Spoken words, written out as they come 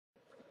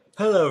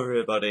Hello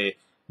everybody,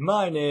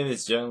 my name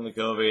is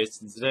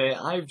Leuchovius, and today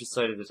I've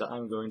decided that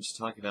I'm going to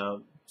talk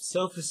about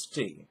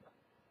self-esteem.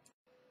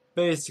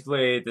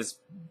 Basically, to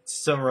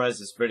summarize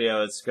this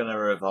video, it's gonna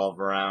revolve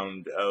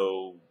around,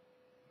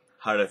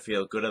 how to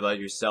feel good about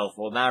yourself.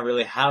 Well, not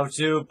really how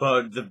to,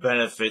 but the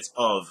benefits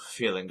of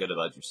feeling good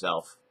about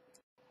yourself.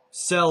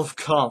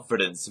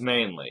 Self-confidence,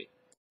 mainly.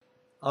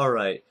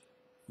 Alright,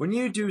 when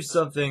you do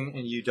something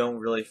and you don't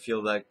really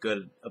feel that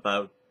good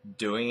about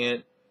doing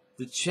it,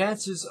 the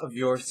chances of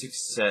your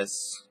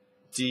success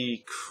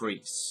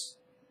decrease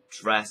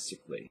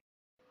drastically.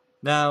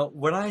 Now,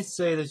 when I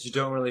say that you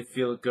don't really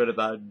feel good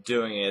about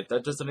doing it,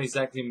 that doesn't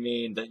exactly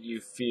mean that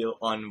you feel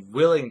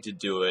unwilling to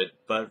do it,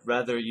 but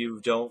rather you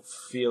don't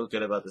feel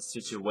good about the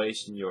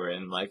situation you're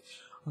in, like,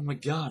 oh my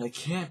god, I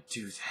can't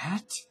do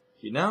that,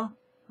 you know?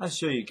 I'm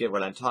sure you get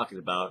what I'm talking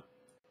about.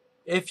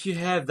 If you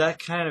have that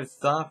kind of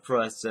thought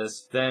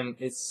process, then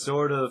it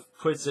sort of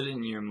puts it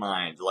in your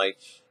mind, like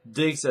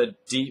digs a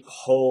deep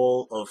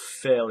hole of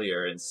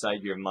failure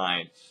inside your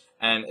mind,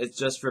 and it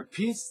just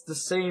repeats the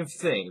same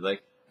thing,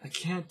 like, I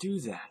can't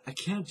do that, I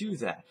can't do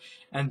that.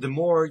 And the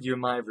more your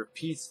mind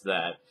repeats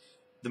that,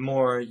 the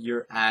more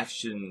your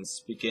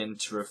actions begin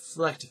to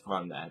reflect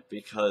upon that,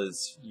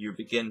 because you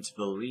begin to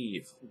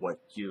believe what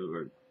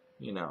you're,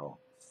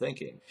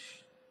 thinking.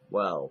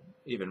 Well,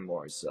 even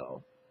more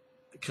so.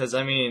 Because,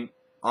 I mean,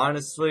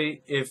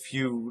 honestly, if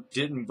you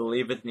didn't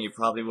believe it, then you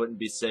probably wouldn't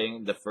be saying it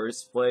in the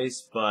first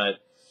place, but,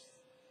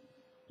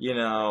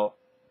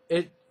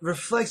 it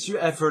reflects your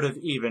effort of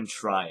even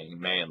trying,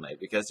 mainly,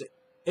 because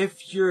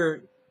if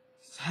you're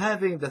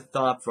having the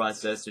thought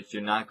process that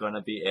you're not going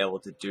to be able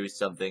to do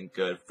something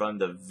good from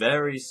the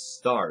very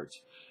start,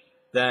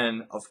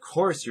 then of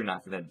course you're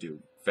not going to do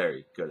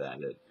very good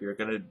at it. You're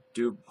going to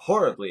do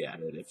horribly at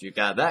it if you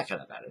got that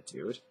kind of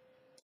attitude.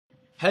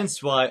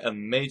 Hence why a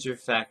major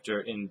factor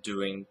in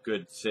doing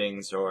good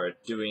things or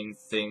doing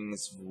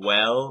things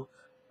well,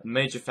 a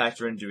major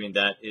factor in doing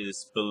that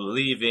is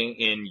believing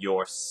in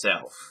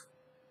yourself.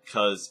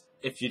 Because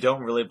if you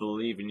don't really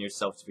believe in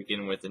yourself to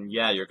begin with, then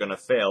yeah, you're gonna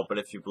fail, but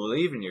if you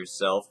believe in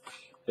yourself,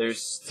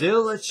 there's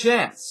still a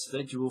chance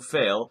that you will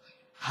fail.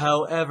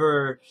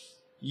 However,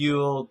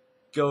 you'll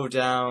go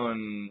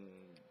down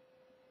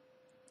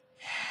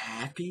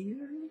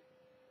happier?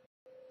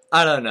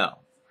 I don't know.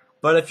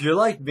 But if you're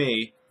like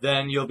me,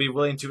 then you'll be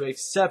willing to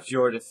accept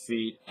your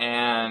defeat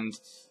and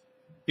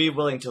be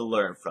willing to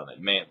learn from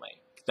it,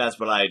 mainly. That's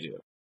what I do.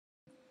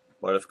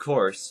 But of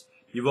course,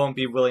 you won't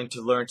be willing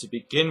to learn to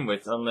begin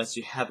with unless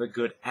you have a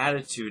good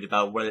attitude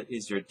about what it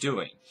is you're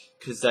doing.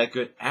 Because that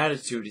good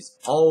attitude is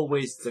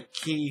always the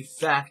key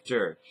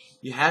factor.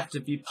 You have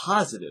to be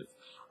positive.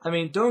 I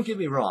mean, don't get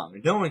me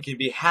wrong, no one can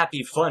be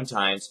happy fun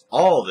times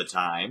all the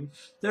time.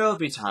 There will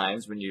be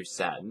times when you're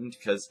saddened,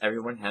 because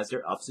everyone has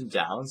their ups and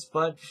downs,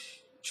 but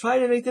try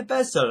to make the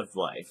best out of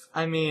life.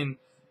 I mean,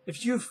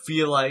 if you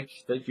feel like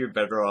that you're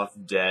better off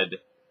dead,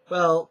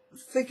 well,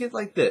 think it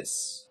like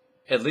this.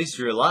 At least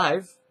you're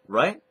alive,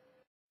 right?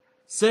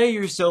 Say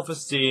your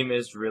self-esteem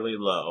is really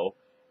low,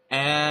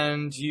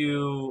 and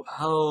you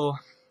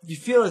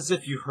feel as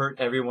if you hurt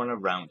everyone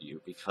around you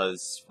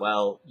because,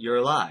 well, you're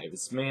alive.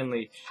 It's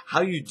mainly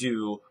how you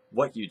do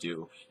what you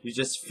do. You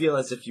just feel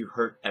as if you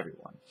hurt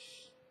everyone.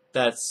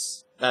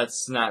 That's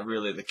not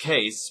really the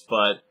case,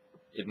 but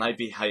it might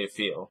be how you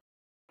feel.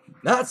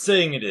 Not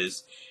saying it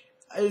is.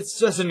 It's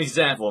just an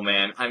example,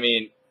 man. I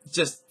mean,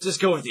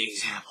 just go with the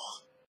example.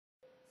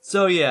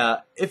 So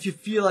yeah, if you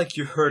feel like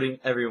you're hurting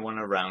everyone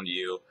around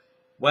you,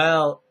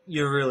 well,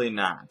 you're really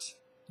not.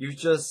 You're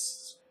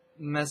just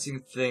messing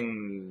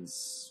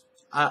things...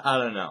 I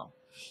don't know.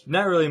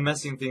 Not really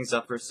messing things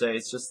up per se,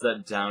 it's just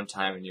that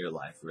downtime in your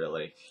life,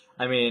 really.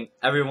 I mean,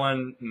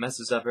 everyone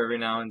messes up every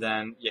now and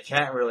then. You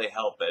can't really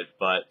help it,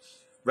 but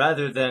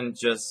rather than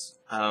just,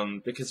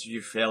 because of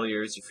your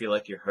failures, you feel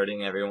like you're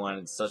hurting everyone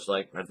and such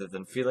like, rather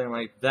than feeling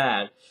like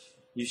that,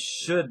 you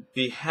should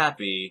be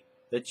happy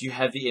that you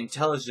have the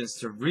intelligence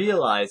to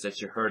realize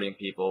that you're hurting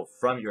people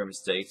from your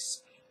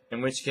mistakes,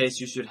 in which case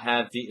you should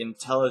have the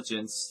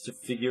intelligence to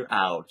figure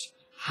out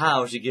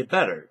how to get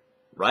better,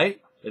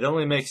 right? It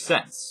only makes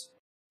sense.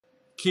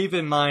 Keep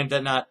in mind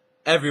that not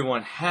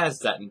everyone has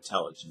that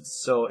intelligence,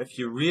 so if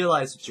you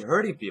realize that you're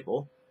hurting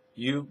people,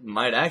 you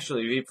might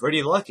actually be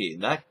pretty lucky. In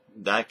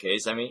that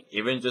case, I mean,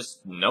 even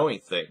just knowing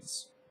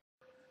things.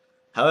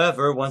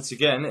 However, once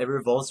again, it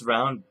revolves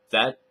around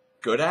that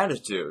good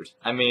attitude.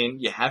 I mean,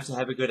 you have to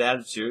have a good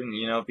attitude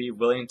and, be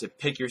willing to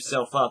pick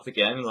yourself up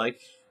again,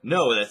 like,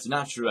 no, that's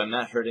not true, I'm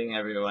not hurting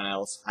everyone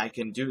else, I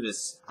can do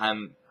this,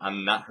 I'm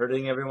not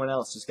hurting everyone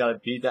else, just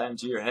gotta beat that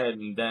into your head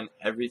and then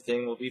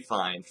everything will be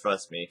fine,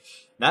 trust me.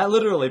 Not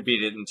literally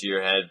beat it into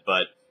your head,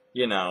 but,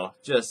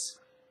 just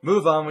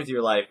move on with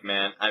your life,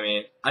 man. I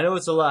mean, I know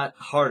it's a lot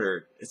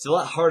harder. It's a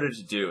lot harder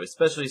to do,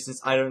 especially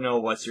since I don't know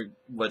what's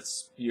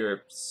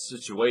your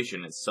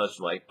situation and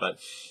such like, but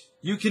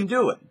you can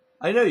do it.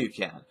 I know you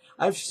can.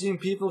 I've seen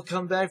people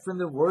come back from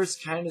the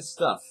worst kind of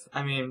stuff.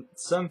 I mean,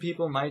 some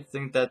people might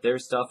think that their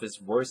stuff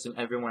is worse than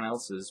everyone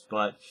else's,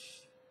 but,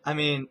 I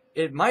mean,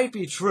 it might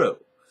be true.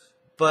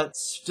 But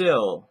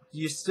still,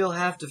 you still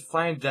have to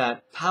find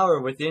that power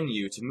within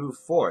you to move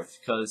forth,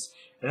 because,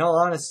 in all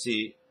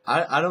honesty,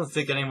 I don't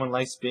think anyone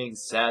likes being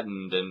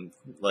saddened and,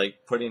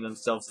 like, putting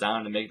themselves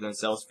down and making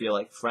themselves feel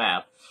like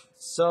crap.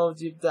 So,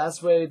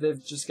 that's why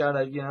they've just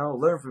gotta,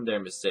 learn from their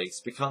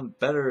mistakes, become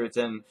better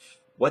than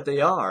what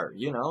they are,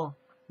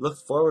 look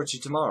forward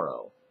to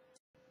tomorrow.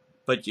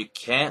 But you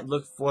can't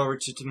look forward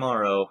to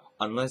tomorrow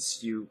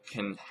unless you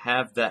can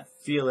have that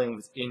feeling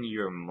within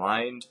your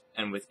mind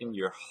and within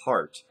your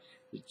heart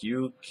that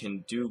you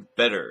can do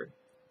better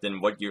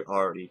than what you're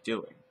already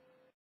doing.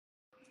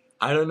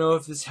 I don't know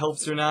if this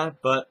helps or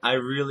not, but I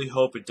really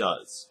hope it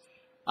does.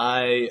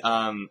 I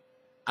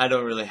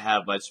don't really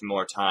have much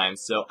more time,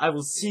 so I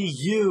will see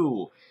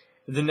you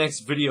in the next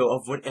video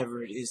of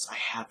whatever it is I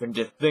happen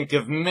to think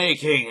of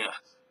making.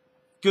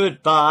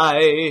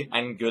 Goodbye,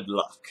 and good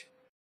luck.